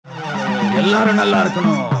எல்லாரும் நல்லா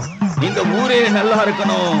இருக்கணும். இந்த ஊரே நல்லா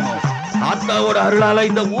இருக்கணும். ஆத்தாவோட அருளால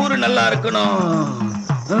இந்த ஊரு நல்லா இருக்கணும்.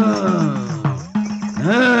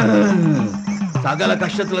 சகல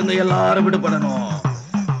கஷ்டத்துல இருந்து எல்லாரும் விடுபடணும்.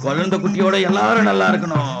 குழந்தை குட்டியோட எல்லாரும் நல்லா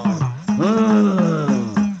இருக்கணும்.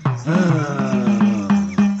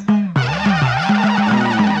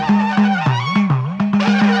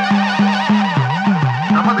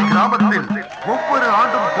 நமது கிராமத்தில் ஒவ்வொரு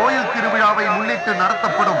ஆண்டும் கோயில் திருவிழாவை முன்னிட்டு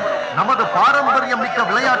நடத்தப்படும் நமது பாரம்பரியம் மிக்க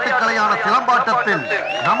விளையாட்டு கலையான சிலம்பாட்டத்தில்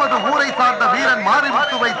நமது ஊரை சார்ந்த வீரன்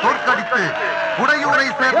மாரிமுத்துவை தோற்கடித்து உடையூரை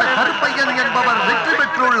சேர்ந்த கருப்பையன் என்பவர் வெற்றி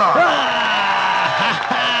பெற்றுள்ளார்.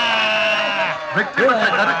 வெற்றி பெற்ற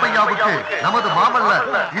கருப்பையாவுக்கு நமது மாமல்லர்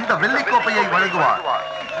இந்த வெள்ளிக்கோப்பையை வழங்குவார்.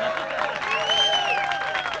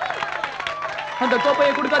 அந்த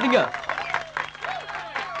கோப்பையை கொடுக்காதீங்க.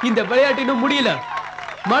 இந்த விளையாட்டு இன்னும் முடியல.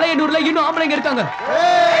 மலையனூர்ல இன்னும் ஆம்பளைங்க இருக்காங்க.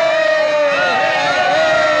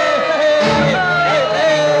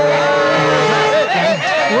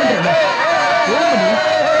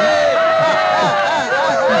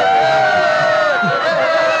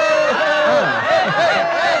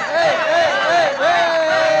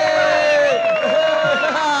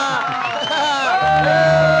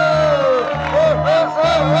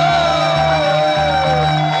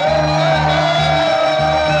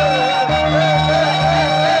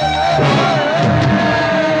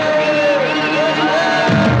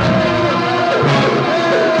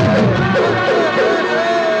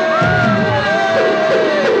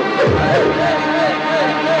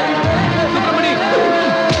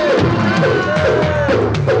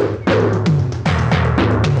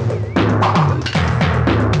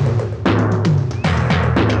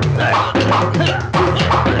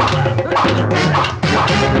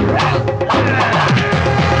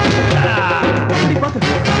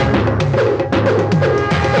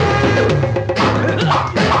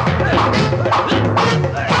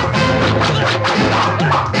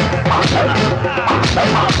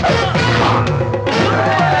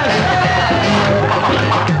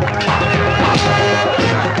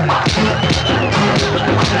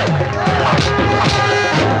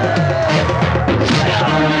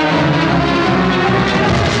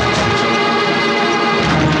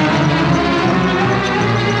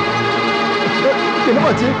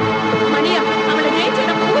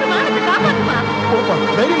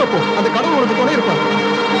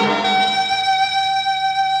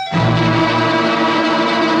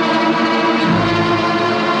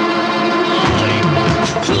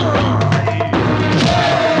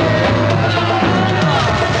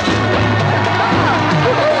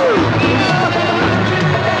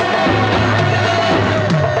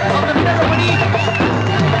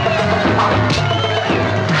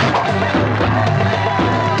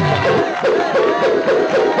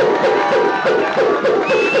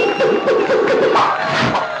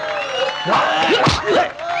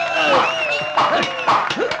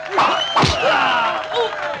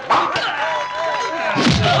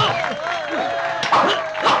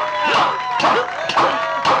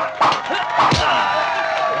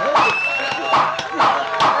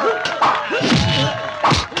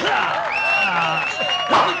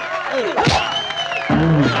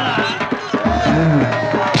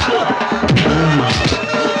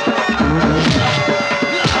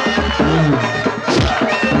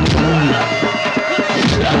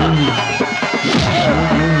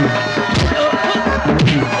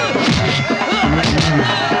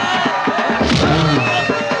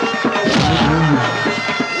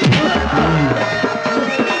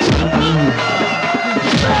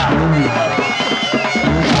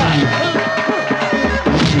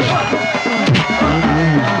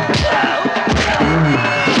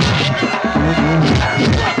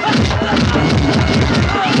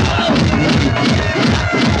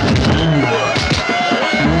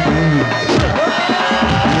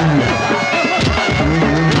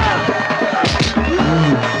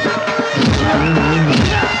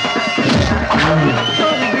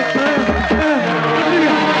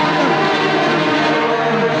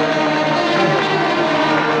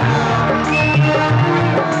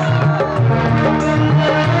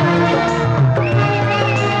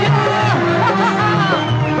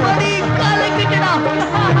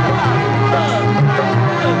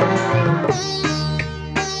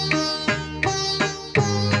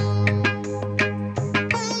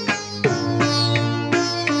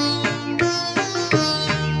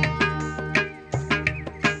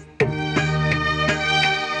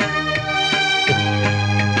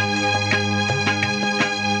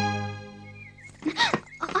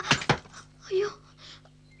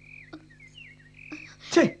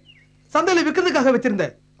 சந்தையில விக்கிறதுக்காக வச்சிருந்த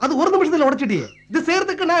அது ஒரு நிமிஷத்துல உடைச்சிட்டியே. இது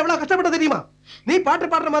சேர்த்து செய்யறதுக்கு நான் எவ்வளவு கஷ்டப்பட்ட தெரியுமா? நீ பாட்டு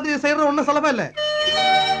பாடுற மாதிரி செய்யறது ஒண்ணும் செலவா இல்ல.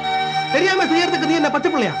 தெரியாம செய்யறதுக்கு நீ என்ன பச்சை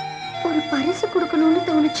பிள்ளையா? ஒரு பரிசு கொடுக்கணும்னு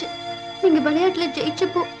தோணுச்சு. நீங்க விளையாட்டுல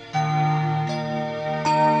ஜெயிச்சப்போ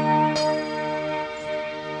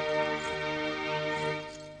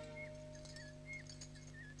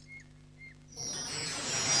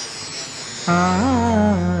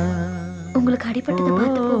உங்களுக்கு அடிபட்டதை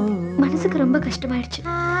பார்த்தப்போ மனசுக்கு ரொம்ப கஷ்டமாயிடுச்சு.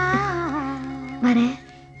 வரேன்.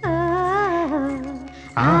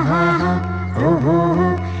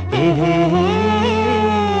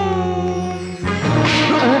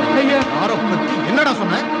 என்னடா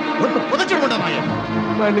சொன்ன?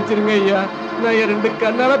 மன்னிச்சிருங்க ஐயா, நான் என் 2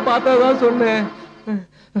 கண்ணால பார்த்ததான் சொன்னேன்.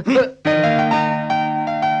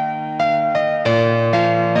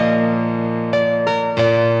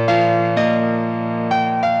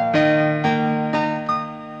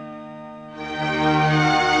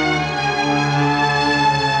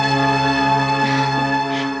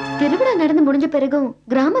 திருவிழா நடந்து முடிஞ்ச பிறகும்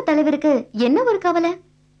கிராம தலைவருக்கு என்ன ஒரு கவலை?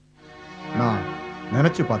 நான்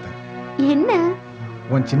நினைச்சு பார்த்தேன். என்ன?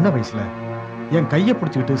 உன் சின்ன வயசுல என் கையை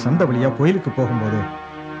பிடிச்சுக்கிட்டு சந்தை வழியா கோயிலுக்கு போகும்போது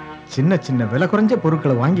சின்ன சின்ன விலை குறைஞ்ச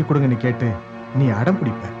பொருட்களை வாங்கி கொடுங்கன்னு கேட்டு நீ அடம்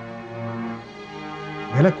பிடிப்ப.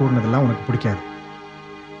 விலை கூடுனதெல்லாம் உனக்கு பிடிக்காது.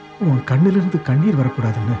 உன் கண்ணிலிருந்து கண்ணீர்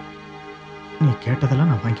வரக்கூடாதுன்னு நீ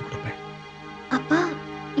கேட்டதெல்லாம் நான் வாங்கி கொடுப்பேன். அப்பா,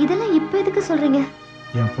 இதெல்லாம் இப்ப எதுக்கு சொல்றீங்க?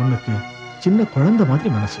 என் பொண்ணுக்கு சின்ன குழந்தை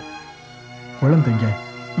மாதிரி மனசு. குழந்தைங்க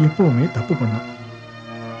எப்பவுமே தப்பு பண்ணோம்.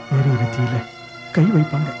 எரியிற தீயில கை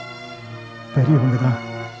வைப்பாங்க. பெரியவங்க தான்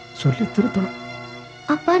சொல்லி திருத்தணும்.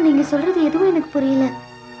 அப்பா, நீங்க சொல்றது எதுவும் எனக்கு புரியல.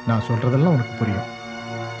 நான் சொல்றதெல்லாம் உனக்கு புரியும்.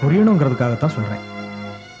 புரியணுங்கிறதுக்காகத்தான் சொல்றேன்.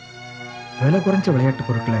 விலை குறைஞ்ச விளையாட்டு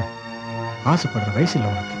பொருட்களை ஆசைப்படுற வயசு இல்லை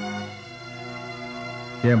உனக்கு.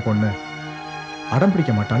 என் பொண்ணு அடம்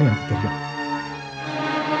பிடிக்க மாட்டான்னு எனக்கு தெரியும்.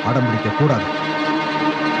 அடம் பிடிக்க கூடாது.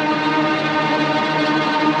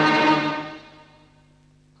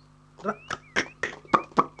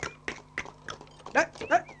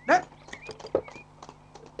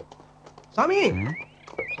 சாமி,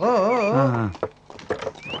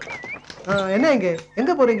 என்ன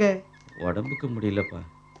எங்க போறீங்க? உடம்புக்கு முடியலப்பா,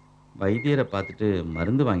 வைத்தியரை பார்த்துட்டு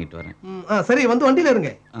மருந்து வாங்கிட்டு வரேன். சரி, வந்து வண்டியில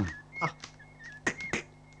இருங்க.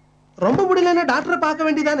 ரொம்ப முடியலன்னா டாக்டரை பார்க்க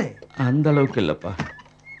வேண்டியதானே? அந்த அளவுக்கு இல்லப்பா,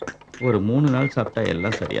 ஒரு 3 நாள் சாப்பிட்டா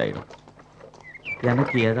எல்லாம் சரியாயிடும்.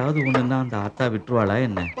 எனக்கு ஏதாவது ஒண்ணுன்னா அந்த ஆத்தா விட்டுருவாளா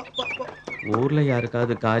என்ன? ஊர்ல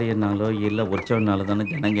யாருக்காவது காரியனாலோ இல்லை உற்சவனாலோ தானே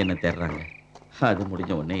ஜனங்க என்ன தேடுறாங்க. அது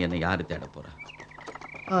முடிஞ்ச உடனே என்னை யாரு தேட போறா?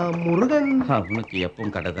 முருகன் அவனுக்கு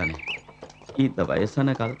எப்பவும் கடை தானே. இந்த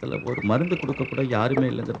வயசான காலத்துல ஒரு மருந்து கொடுக்க கூட யாருமே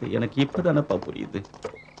இல்லைங்கிறது எனக்கு இப்பதானப்பா புரியுது.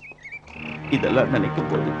 இதெல்லாம் நினைக்கும்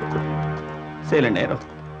போது சில நேரம்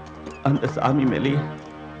அந்த சாமி மேலே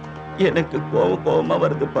எனக்கு கோபமா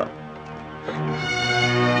வருதுப்பா.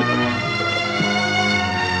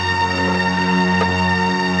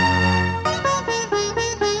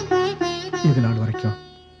 இது நாள் வரைக்கும்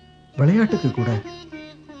விளையாட்டுக்கு கூட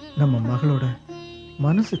நம்ம மகளோட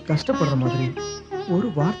மனசு கஷ்டப்படுற மாதிரி ஒரு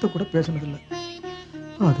வார்த்தை கூட பேசினதில்லை.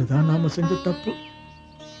 அதுதான் நாம செஞ்ச தப்பு.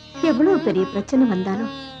 எவ்வளவு பெரிய பிரச்சனை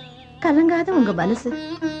வந்தாலும் கலங்காத உங்க மனசு,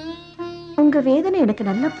 உங்க வேதனை எனக்கு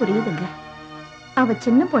நல்லா புரியுதுங்க. அவ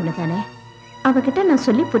சின்ன பொண்ணு தானே, அவகிட்ட நான்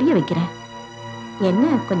சொல்லி புரிய வைக்கிறேன்.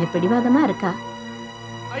 என்ன கொஞ்சம் பிடிவாதமா இருக்கா?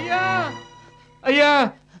 ஐயா ஐயா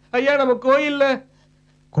ஐயா, நம்ம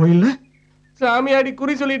கோயில்ல சாமியாடி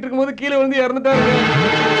குறி சொல்லிட்டு இருக்கும்போது கீழே விழுந்து இறந்துட்டாங்க.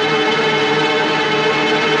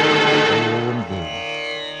 ஓம் தேவி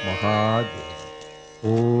மகாதேவி,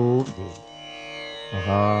 ஓம் தேவி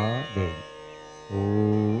மகாதேவி,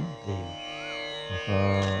 ஓம் தேவி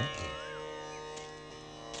மகாதேவி.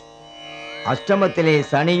 அஷ்டமத்திலே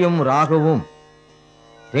சனியும் ராகுவும்,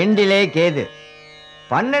 2 கேது,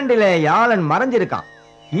 12 யாழன் மறைஞ்சிருக்கான்.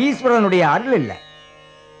 ஈஸ்வரனுடைய அருள் இல்ல,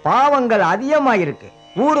 பாவங்கள் அதிகமாயிருக்கு.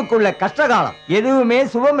 ஊருக்குள்ள கஷ்டகாலம், எதுவுமே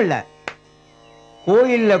சுபம் இல்ல.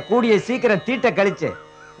 கோயில்ல கூடிய சீக்கிரம் தீட்ட கழிச்சு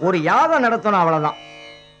ஒரு யாகம் நடத்தணும், அவ்வளவுதான்.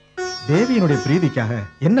 தேவியினுடைய பிரீதிக்காக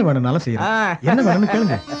என்ன வேணும்னாலும் செய்யறேன். என்ன வேணும்னு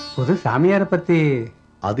கேளுங்க. புது சாமியார பத்தி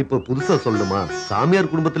அது இப்ப புதுசா சொல்லுமா?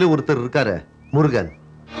 சாமியார் குடும்பத்திலே ஒருத்தர் இருக்காரு, முருகன்.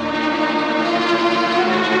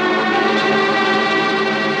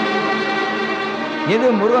 எது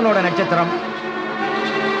முருகனோட நட்சத்திரம்?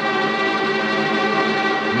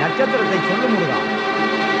 நட்சத்திரத்தை சொல்லு முருகா.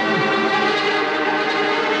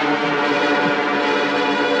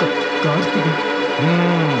 கார்த்திகை.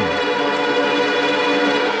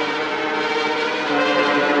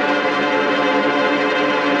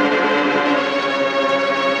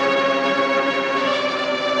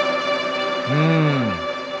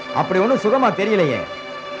 அப்படி ஒண்ணும் சுகமா தெரியலையே.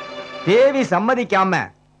 தேவி சம்மதிக்காம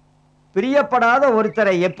பிரியப்படாத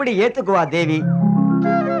ஒருத்தரை எப்படி ஏத்துக்குவா தேவி?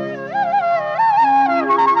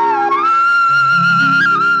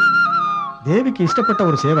 தேவிக்கு இஷ்டப்பட்ட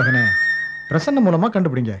ஒரு சேவகனை பிரசன்ன மூலமா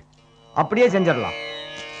கண்டுபிடிங்க. அப்படியே செஞ்சிடலாம்.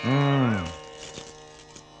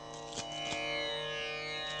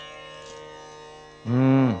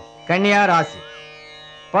 கன்னியா ராசி,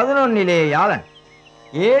 11 யாழன்,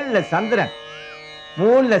 7 சந்திரன்,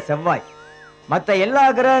 3 செவ்வாய், மத்த எல்லா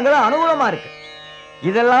கிரகங்களும் அனுகூலமா இருக்கு.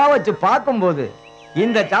 இதெல்லாம் வச்சு பார்க்கும்போது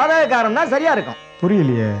இந்த ஜாதகக்காரன் தான் சரியா இருக்கும்.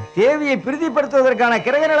 புரியலையே. தேவியை பிரதிப்படுத்துவதற்கான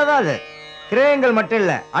கிரகங்களை தான் அது. கிரகங்கள் மட்டும்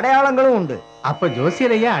இல்ல, அடையாளங்களும் உண்டு. அப்ப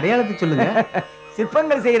ஜோசியரையா அடையாளத்தை சொல்லுங்க.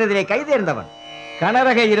 சிற்பங்கள் செய்யறதிலே கைதேர்ந்தவன்,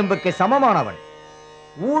 கனரக இரும்புக்கு சமமானவன்,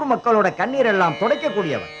 ஊர் மக்களோட கண்ணீர் எல்லாம்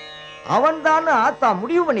துடைக்கக்கூடியவன், அவன் தான் ஆத்தா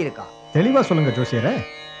முடிவு பண்ணிருக்கான். தெளிவா சொல்லுங்க ஜோசியரே.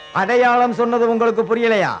 அடையாளம் சொன்னது உங்களுக்கு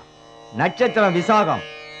புரியலையா? நட்சத்திரம் விசாகம்,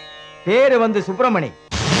 பேரு வந்து சுப்பிரமணி.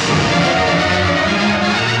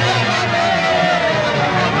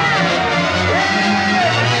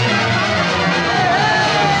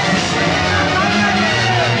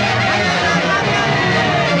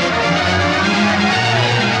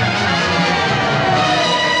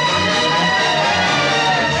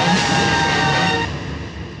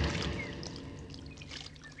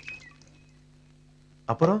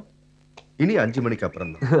 அப்புறம் இனி 5 மணிக்கு அப்புறம்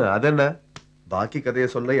தான். அதென்ன? பாக்கி கதையை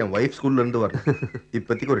சொல்ல என் வைஃப் ஸ்கூல்ல இருந்து வரணும்.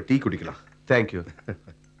 இப்போதைக்கு ஒரு டீ குடிக்கலாம். தேங்க்யூ.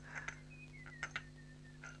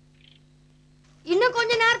 இன்னும்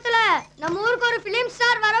கொஞ்ச நேரத்துல நம்ம ஊருக்கு ஒரு பிலிம்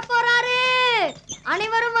ஸ்டார் வர போறாரு.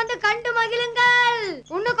 அனைவரும் வந்து கண்டு மகிழுங்கள்.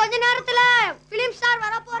 இன்னும் கொஞ்ச நேரத்துல பிலிம் ஸ்டார்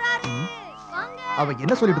வர போறாரு. அவ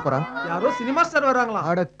என்ன சொல்லிட்டு போறான்? யாரோ சினிமா ஸ்டார் வராங்களா?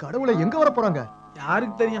 அட கடவுளை, எங்க வர போறாங்க?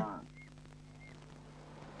 யாருக்கு தெரியும்?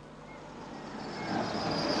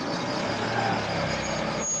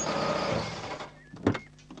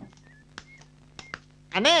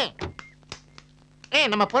 அண்ணே,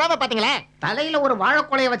 நம்ம புறாவை பாத்தீங்களா? தலையில ஒரு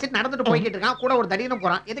வாழைக்கொலையை வச்சு நடந்துட்டு போய்கிட்டு இருக்கான். கூட ஒரு தடியனும்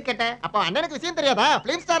போறான். எது கேட்ட? அப்ப அண்ணனுக்கு விஷயம் தெரியாதா?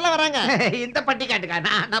 பிலிம் ஸ்டார்ல வராங்க. இந்த பட்டி காட்டுக்கா,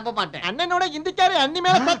 நான் நம்ப மாட்டேன். அண்ணனோட இந்திக்காரு அண்ணி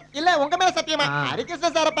மேல இல்ல உங்க மேல சத்தியமா?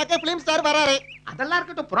 ஹரிகிருஷ்ண சார பார்க்க பிலிம் ஸ்டார் வராரு. அதெல்லாம்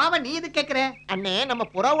இருக்கட்டும், புறாவை நீ இது கேக்குற? அண்ணே, நம்ம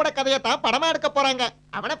புறாவோட கதையை தான் படமா எடுக்க போறாங்க.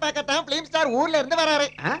 அவனை பார்க்கத்தான் பிலிம் ஸ்டார் ஊர்ல இருந்து வராரு.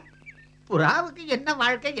 புறாவுக்கு என்ன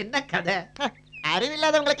வாழ்க்கை, என்ன கதை?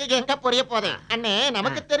 அறிவில்லாதவங்களுக்கு எங்க புரிய போதே? அண்ணே,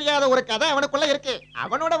 நமக்கு தெரியாத ஒரு கதை அவனுக்குள்ள இருக்கு.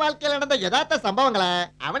 அவனோட வாழ்க்கையில நடந்த யதார்த்த சம்பவங்களை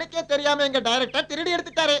அவனுக்கே தெரியாம எங்க டைரக்டர் திருடி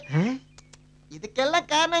எடுத்துட்டாரு. இதுக்கெல்லாம்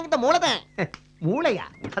காரணம் இந்த மூளைதான். மூளையா?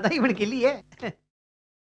 அதான் இவனுக்கு இல்லையே.